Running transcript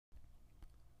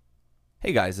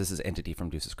Hey guys, this is Entity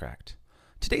from Deuces Cracked.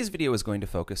 Today's video is going to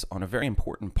focus on a very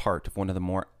important part of one of the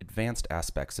more advanced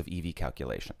aspects of EV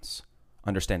calculations,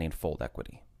 understanding fold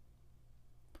equity.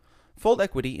 Fold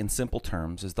equity, in simple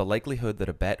terms, is the likelihood that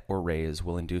a bet or raise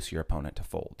will induce your opponent to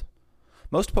fold.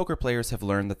 Most poker players have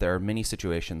learned that there are many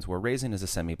situations where raising as a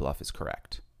semi-bluff is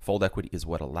correct. Fold equity is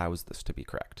what allows this to be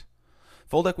correct.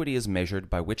 Fold equity is measured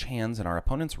by which hands in our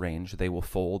opponent's range they will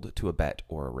fold to a bet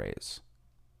or a raise.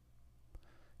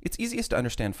 It's easiest to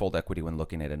understand fold equity when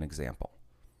looking at an example.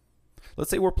 Let's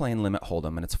say we're playing limit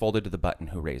hold'em and it's folded to the button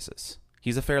who raises.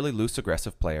 He's a fairly loose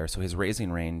aggressive player, so his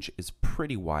raising range is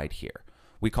pretty wide here.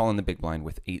 We call in the big blind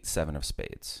with 8-7 of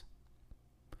spades.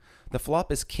 The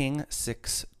flop is king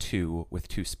 6-2 with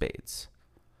 2 spades.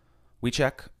 We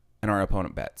check and our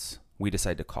opponent bets. We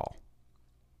decide to call.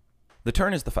 The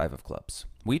turn is the 5 of clubs.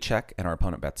 We check and our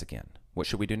opponent bets again. What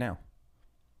should we do now?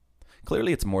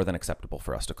 Clearly, it's more than acceptable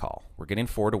for us to call. We're getting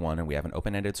 4-1 and we have an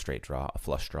open-ended straight draw, a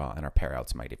flush draw, and our pair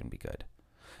outs might even be good.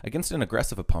 Against an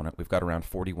aggressive opponent, we've got around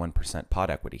 41% pot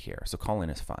equity here, so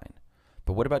calling is fine.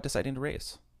 But what about deciding to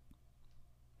raise?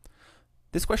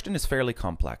 This question is fairly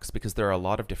complex because there are a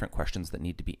lot of different questions that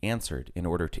need to be answered in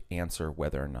order to answer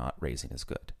whether or not raising is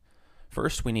good.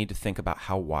 First, we need to think about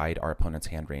how wide our opponent's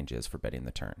hand range is for betting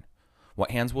the turn. What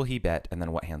hands will he bet, and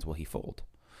then what hands will he fold?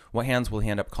 What hands will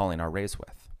he end up calling our raise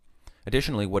with?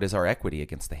 Additionally, what is our equity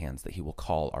against the hands that he will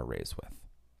call our raise with?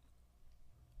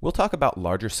 We'll talk about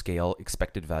larger scale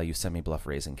expected value semi-bluff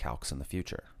raising calcs in the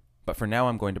future, but for now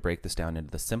I'm going to break this down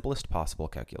into the simplest possible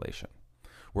calculation.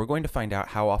 We're going to find out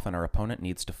how often our opponent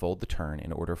needs to fold the turn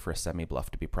in order for a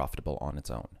semi-bluff to be profitable on its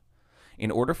own.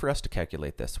 In order for us to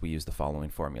calculate this, we use the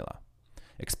following formula.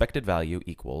 Expected value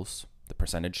equals the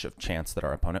percentage of chance that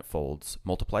our opponent folds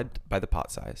multiplied by the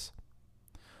pot size,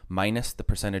 minus the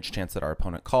percentage chance that our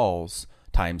opponent calls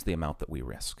times the amount that we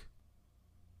risk.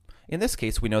 In this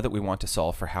case, we know that we want to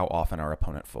solve for how often our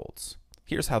opponent folds.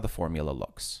 Here's how the formula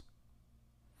looks.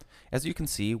 As you can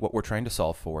see, what we're trying to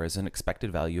solve for is an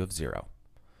expected value of 0.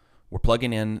 We're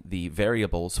plugging in the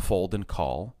variables fold and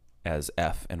call as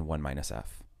f and 1 minus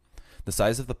f. The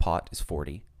size of the pot is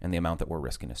 40, and the amount that we're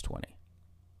risking is 20.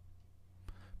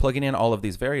 Plugging in all of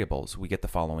these variables, we get the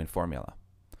following formula.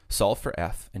 Solve for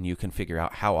f, and you can figure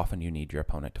out how often you need your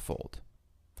opponent to fold.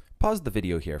 Pause the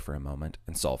video here for a moment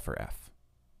and solve for f.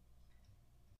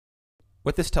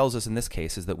 What this tells us in this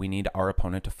case is that we need our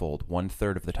opponent to fold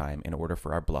 1/3 of the time in order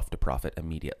for our bluff to profit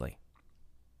immediately.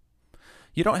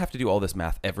 You don't have to do all this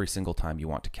math every single time you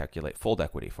want to calculate fold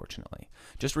equity, fortunately.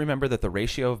 Just remember that the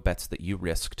ratio of bets that you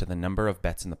risk to the number of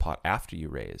bets in the pot after you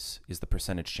raise is the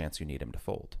percentage chance you need him to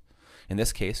fold. In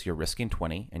this case, you're risking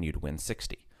 20 and you'd win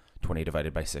 60. 20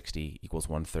 divided by 60 equals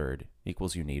 1/3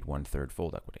 equals you need 1/3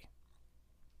 fold equity.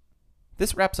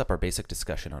 This wraps up our basic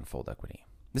discussion on fold equity.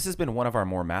 This has been one of our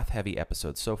more math-heavy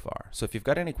episodes so far, so if you've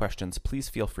got any questions, please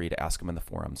feel free to ask them in the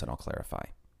forums and I'll clarify.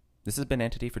 This has been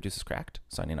Entity for Deuces Cracked,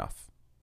 signing off.